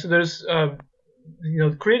 Yeah, so there's,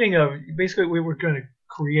 creating basically what we're going to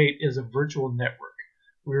create is a virtual network.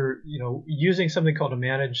 We're, using something called a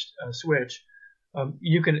managed switch,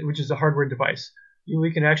 which is a hardware device.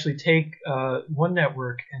 We can actually take one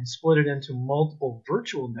network and split it into multiple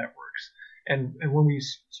virtual networks. And when we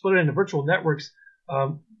split it into virtual networks,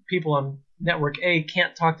 people on network A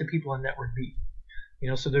can't talk to people on network B.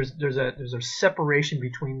 So there's a separation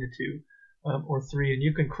between the two, or three, and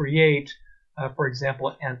you can create, for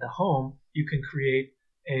example, at the home, you can create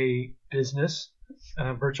a business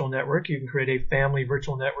virtual network. You can create a family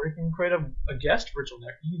virtual network. You can create a guest virtual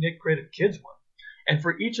network. You can create a kids one. And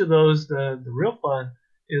for each of those, the real fun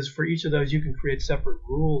is for each of those, you can create separate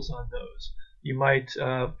rules on those. You might,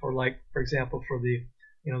 for example, for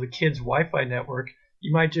the kids Wi-Fi network,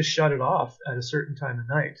 you might just shut it off at a certain time of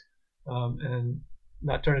night, and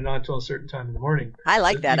not turn it on until a certain time in the morning. I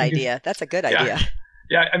like that idea. That's a good idea.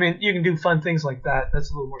 Yeah, I mean, you can do fun things like that.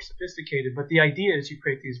 That's a little more sophisticated. But the idea is you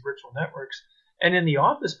create these virtual networks. And in the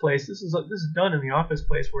office place, this is done in the office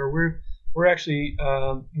place, where we're actually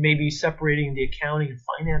maybe separating the accounting and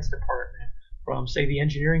finance department from, say, the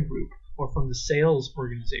engineering group, or from the sales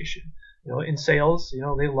organization. In sales,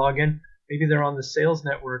 they log in, maybe they're on the sales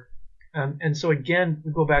network. And so again,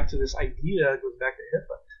 we go back to this idea, it goes back to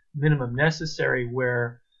HIPAA, minimum necessary,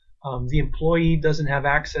 where the employee doesn't have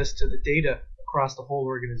access to the data across the whole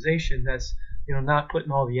organization. That's, not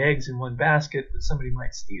putting all the eggs in one basket that somebody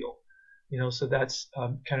might steal. So that's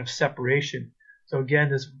kind of separation. So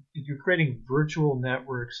again, you're creating virtual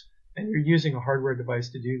networks, and you're using a hardware device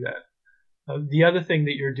to do that. The other thing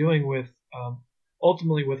that you're doing with,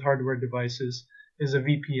 ultimately with hardware devices, is a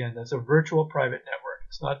VPN. That's a virtual private network.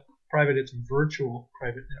 It's not private, it's virtual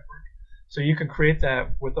private network. So you can create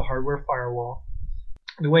that with a hardware firewall.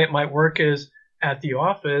 The way it might work is, at the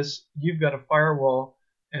office, you've got a firewall,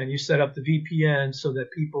 and you set up the VPN so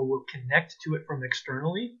that people will connect to it from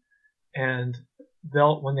externally. And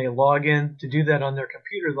when they log in to do that on their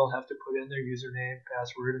computer, they'll have to put in their username,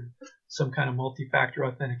 password, and some kind of multi-factor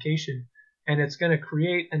authentication. And it's going to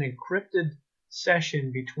create an encrypted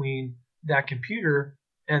session between that computer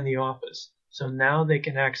and the office. So now they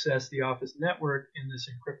can access the office network in this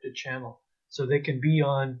encrypted channel. So they can be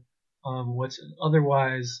on what's an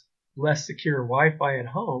otherwise less secure Wi-Fi at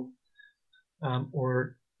home,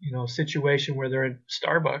 or situation where they're in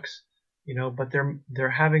Starbucks. But they're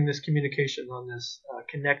having this communication on this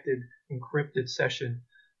connected, encrypted session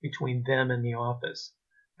between them and the office.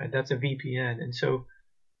 Right? That's a VPN. And so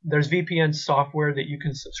there's VPN software that you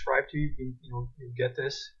can subscribe to. You can get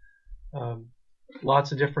this.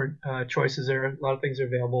 Lots of different choices there. A lot of things are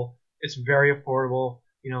available. It's very affordable.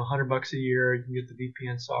 $100 a year, you can get the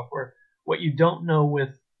VPN software. What you don't know with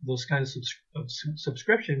those kinds of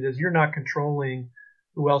subscriptions is you're not controlling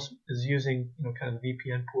who else is using, kind of the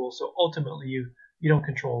VPN pool. So ultimately, you don't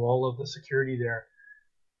control all of the security there.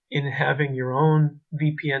 In having your own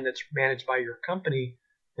VPN that's managed by your company,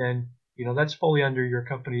 then that's fully under your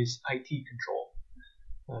company's IT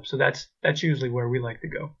control. So that's usually where we like to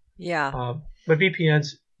go. Yeah. But VPNs,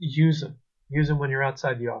 use them when you're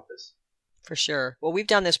outside the office. For sure. Well, we've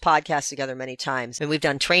done this podcast together many times, and we've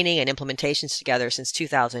done training and implementations together since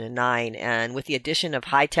 2009. And with the addition of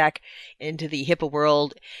high tech into the HIPAA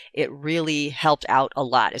world, it really helped out a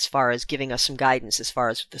lot as far as giving us some guidance as far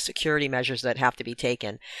as the security measures that have to be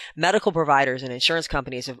taken. Medical providers and insurance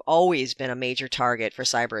companies have always been a major target for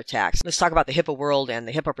cyber attacks. Let's talk about the HIPAA world and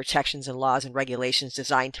the HIPAA protections and laws and regulations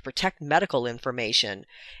designed to protect medical information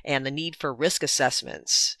and the need for risk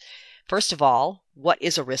assessments. First of all, what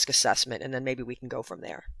is a risk assessment? And then maybe we can go from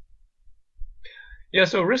there. Yeah,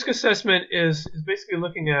 so risk assessment is basically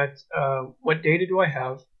looking at what data do I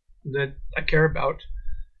have that I care about.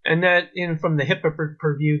 And that, from the HIPAA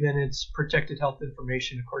purview, then it's protected health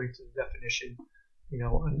information according to the definition,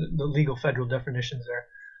 the legal federal definitions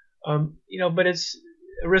there. But it's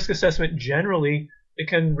a risk assessment generally. It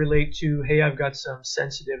can relate to, hey, I've got some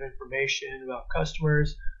sensitive information about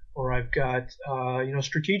customers, or I've got,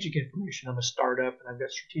 strategic information. I'm a startup and I've got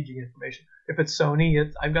strategic information. If it's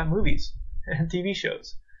Sony, I've got movies and TV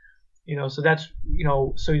shows. So that's,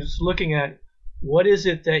 so it's looking at what is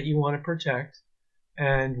it that you want to protect,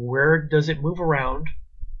 and where does it move around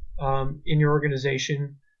in your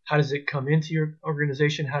organization? How does it come into your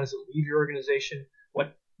organization? How does it leave your organization?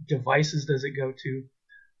 What devices does it go to?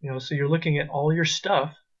 So you're looking at all your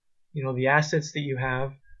stuff, the assets that you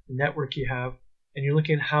have, the network you have, and you're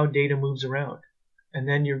looking at how data moves around. And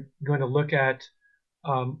then you're going to look at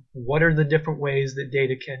what are the different ways that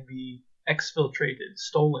data can be exfiltrated,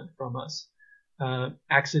 stolen from us,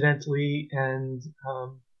 accidentally and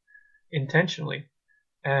intentionally.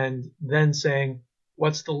 And then saying,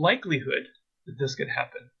 what's the likelihood that this could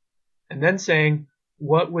happen? And then saying,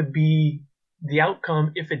 what would be the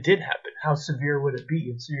outcome if it did happen? How severe would it be?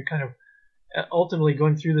 And so you're kind of ultimately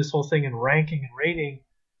going through this whole thing and ranking and rating.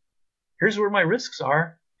 Here's where my risks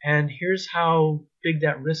are, and here's how big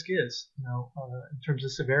that risk is, in terms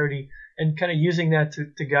of severity, and kind of using that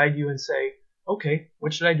to guide you and say, okay,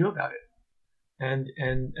 what should I do about it?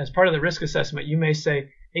 And as part of the risk assessment, you may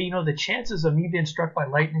say, hey, the chances of me being struck by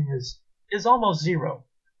lightning is almost zero.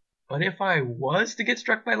 But if I was to get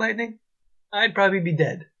struck by lightning, I'd probably be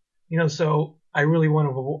dead. So I really want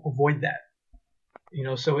to avoid that.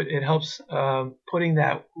 So it helps putting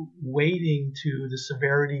that weighting to the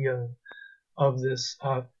severity of this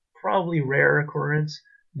probably rare occurrence.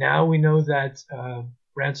 Now we know that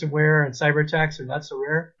ransomware and cyber attacks are not so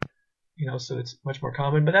rare, so it's much more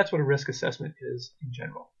common. But that's what a risk assessment is in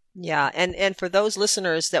general. Yeah, and for those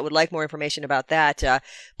listeners that would like more information about that,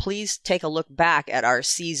 please take a look back at our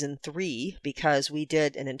season 3, because we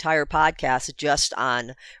did an entire podcast just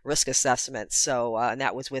on risk assessments. So, and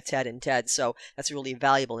that was with Ted and Ted. So that's really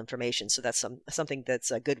valuable information. So that's something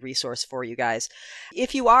that's a good resource for you guys.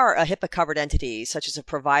 If you are a HIPAA covered entity, such as a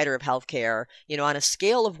provider of healthcare, on a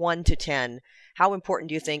scale of 1 to 10, how important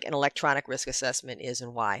do you think an electronic risk assessment is,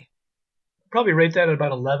 and why? Probably rate that at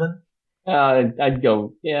about 11. I'd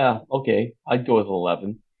go, yeah, okay. I'd go with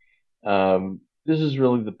 11. This is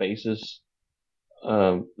really the basis,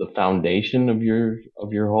 the foundation of your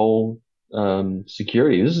whole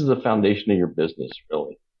security. This is the foundation of your business,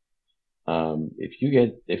 really.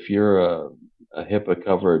 If you're a HIPAA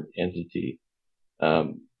covered entity,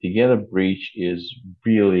 to get a breach is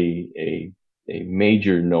really a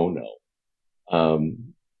major no-no.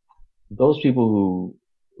 Those people who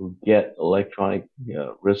get electronic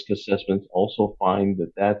risk assessments also find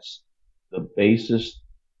that that's the basis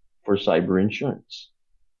for cyber insurance.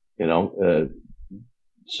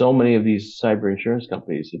 So many of these cyber insurance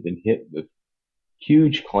companies have been hit with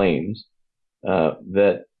huge claims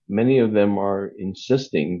that many of them are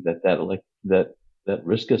insisting that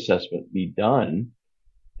risk assessment be done,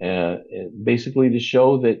 basically to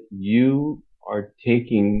show that you are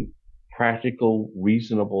taking practical,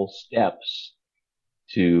 reasonable steps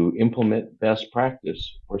to implement best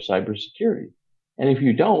practice for cybersecurity. And if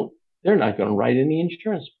you don't, they're not going to write any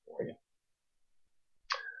insurance for you.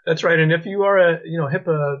 That's right. And if you are a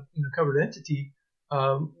HIPAA covered entity,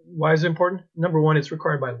 why is it important? Number one, it's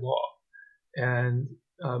required by law. And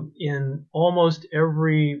in almost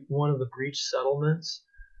every one of the breach settlements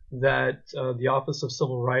that the Office of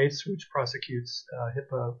Civil Rights, which prosecutes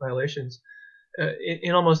HIPAA violations,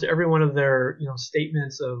 in almost every one of their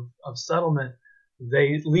statements of settlement,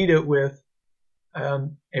 they lead it with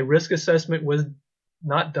a risk assessment was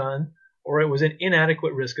not done, or it was an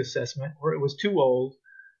inadequate risk assessment, or it was too old,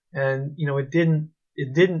 and they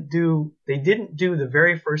didn't do the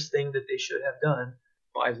very first thing that they should have done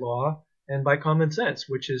by law and by common sense,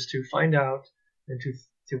 which is to find out and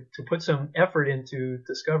to put some effort into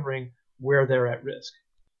discovering where they're at risk.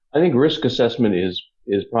 I think risk assessment is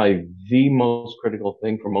probably the most critical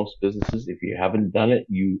thing for most businesses. If you haven't done it,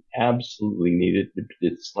 you absolutely need it.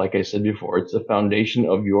 It's like I said before, it's the foundation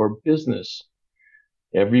of your business.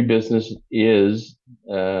 Every business is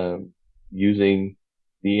using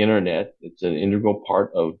the internet. It's an integral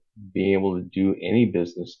part of being able to do any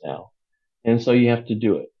business now. And so you have to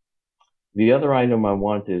do it. The other item I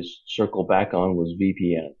want to circle back on was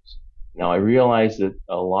VPNs. Now I realize that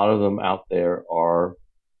a lot of them out there are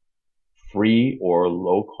free or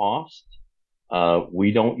low cost.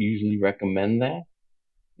 We don't usually recommend that,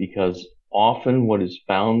 because often what is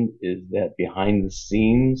found is that behind the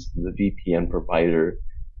scenes, the VPN provider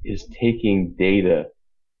is taking data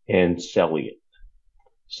and selling it.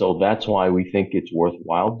 So that's why we think it's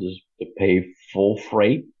worthwhile to pay full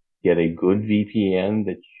freight, get a good VPN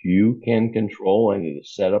that you can control and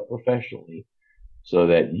is set up professionally so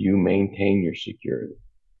that you maintain your security.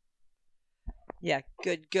 Yeah,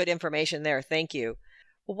 good information there. Thank you.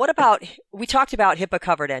 Well, what about, we talked about HIPAA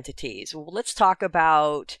covered entities. Well, let's talk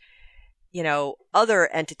about, other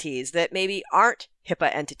entities that maybe aren't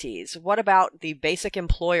HIPAA entities. What about the basic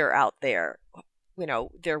employer out there?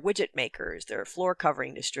 they're widget makers, they're floor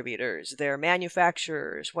covering distributors, they're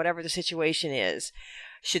manufacturers, whatever the situation is.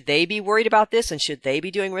 Should they be worried about this, and should they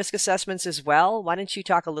be doing risk assessments as well? Why don't you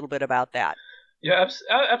talk a little bit about that? Yeah,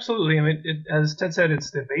 absolutely. I mean, as Ted said,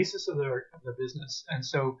 it's the basis of the business. And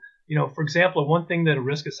so, for example, one thing that a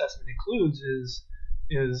risk assessment includes is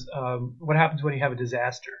what happens when you have a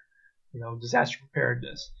disaster, disaster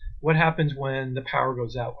preparedness. What happens when the power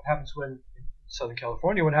goes out? What happens when, in Southern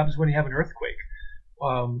California, what happens when you have an earthquake?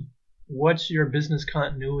 What's your business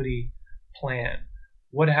continuity plan?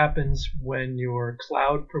 What happens when your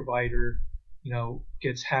cloud provider,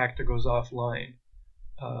 gets hacked or goes offline?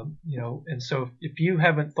 And so if you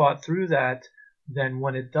haven't thought through that, then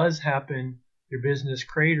when it does happen, your business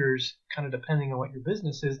craters, kind of depending on what your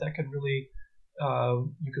business is, that could really,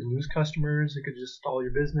 you could lose customers, it could just stall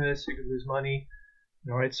your business, you could lose money,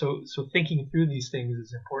 right? So thinking through these things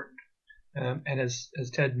is important. And as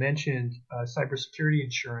Ted mentioned, cybersecurity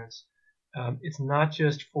insurance, it's not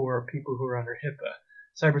just for people who are under HIPAA.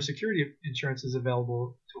 Cybersecurity insurance is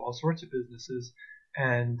available to all sorts of businesses,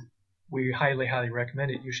 and we highly, highly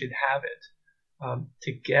recommend it. You should have it.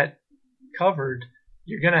 To get covered,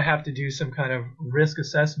 you're going to have to do some kind of risk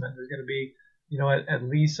assessment. There's going to be, at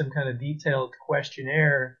least some kind of detailed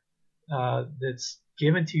questionnaire that's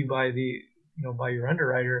given to you by by your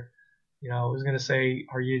underwriter. Who's going to say,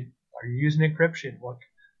 are you using encryption? What,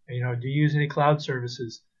 do you use any cloud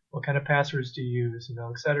services? What kind of passwords do you use? Et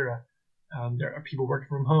cetera. There are people working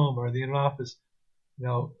from home, or are they in an office?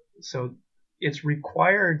 So it's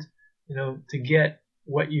required, to get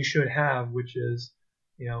what you should have, which is,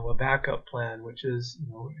 a backup plan, which is,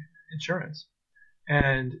 insurance.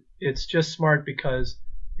 And it's just smart because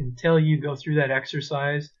until you go through that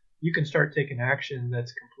exercise, you can start taking action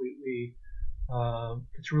that's completely,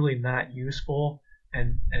 it's really not useful,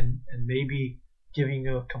 and maybe giving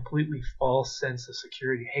you a completely false sense of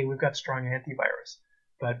security. Hey, we've got strong antivirus,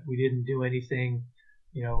 but we didn't do anything,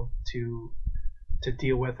 to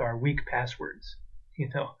deal with our weak passwords,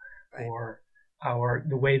 right. Or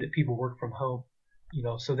the way that people work from home,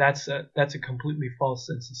 so that's a completely false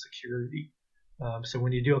sense of security. So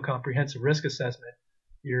when you do a comprehensive risk assessment,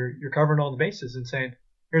 you're covering all the bases and saying,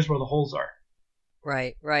 here's where the holes are.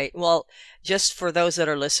 Right. Well, just for those that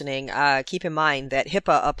are listening, keep in mind that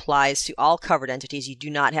HIPAA applies to all covered entities. You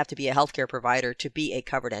do not have to be a healthcare provider to be a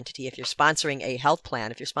covered entity. If you're sponsoring a health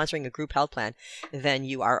plan, if you're sponsoring a group health plan, then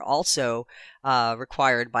you are also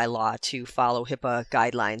required by law to follow HIPAA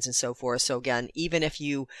guidelines and so forth. So again, even if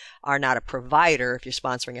you are not a provider, if you're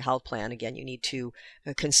sponsoring a health plan, again, you need to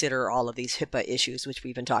consider all of these HIPAA issues, which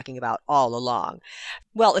we've been talking about all along.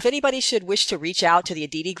 Well, if anybody should wish to reach out to the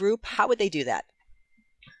Aditi Group, how would they do that?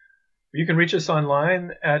 You can reach us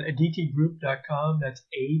online at aditigroup.com. That's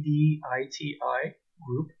ADITI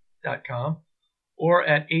group.com. Or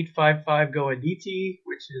at 855-GO-ADITI,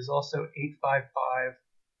 which is also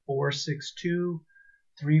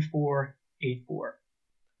 855-462-3484.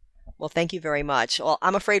 Well, thank you very much. Well,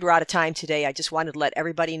 I'm afraid we're out of time today. I just wanted to let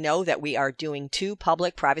everybody know that we are doing 2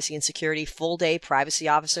 public privacy and security full-day privacy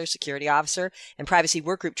officer, security officer, and privacy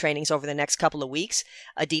workgroup trainings over the next couple of weeks.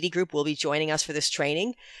 Aditi Group will be joining us for this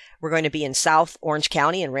training. We're going to be in South Orange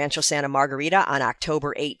County in Rancho Santa Margarita on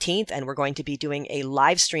October 18th, and we're going to be doing a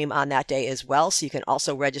live stream on that day as well, so you can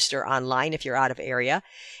also register online if you're out of area.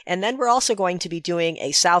 And then we're also going to be doing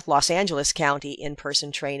a South Los Angeles County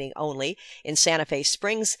in-person training only in Santa Fe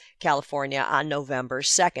Springs, California on November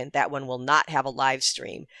 2nd. That one will not have a live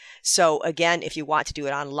stream. So again, if you want to do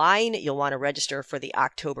it online, you'll want to register for the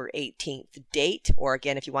October 18th date, or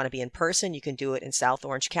again, if you want to be in person, you can do it in South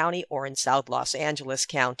Orange County or in South Los Angeles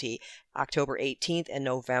County, October 18th and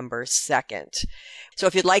November 2nd. So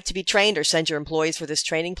if you'd like to be trained or send your employees for this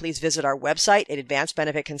training, please visit our website at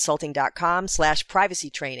advancedbenefitconsulting.com/privacy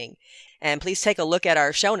training. And please take a look at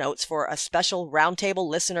our show notes for a special roundtable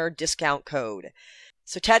listener discount code.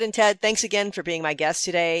 So Ted and Ted, thanks again for being my guest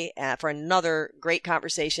today for another great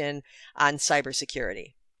conversation on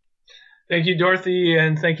cybersecurity. Thank you, Dorothy,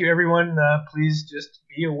 and thank you, everyone. Please just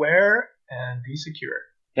be aware and be secure.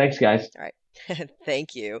 Thanks, guys. All right.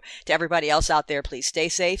 Thank you. To everybody else out there, please stay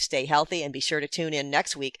safe, stay healthy, and be sure to tune in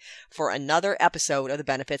next week for another episode of the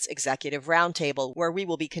Benefits Executive Roundtable, where we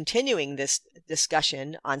will be continuing this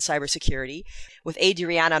discussion on cybersecurity with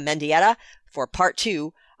Adriana Mendieta for part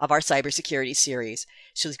 2 of our cybersecurity series.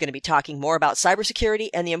 She's going to be talking more about cybersecurity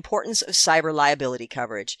and the importance of cyber liability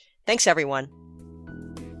coverage. Thanks, everyone.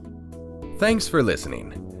 Thanks for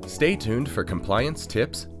listening. Stay tuned for compliance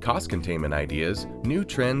tips, cost containment ideas, new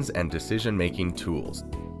trends, and decision-making tools.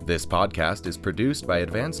 This podcast is produced by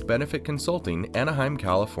Advanced Benefit Consulting, Anaheim,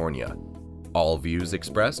 California. All views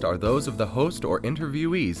expressed are those of the host or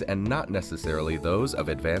interviewees and not necessarily those of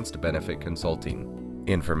Advanced Benefit Consulting.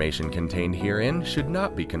 Information contained herein should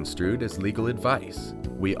not be construed as legal advice.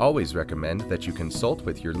 We always recommend that you consult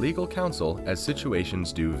with your legal counsel as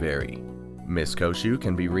situations do vary. Ms. Koshu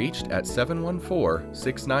can be reached at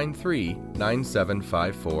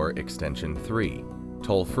 714-693-9754 extension 3,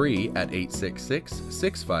 toll free at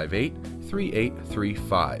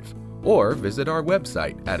 866-658-3835, or visit our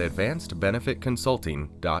website at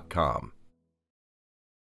advancedbenefitconsulting.com.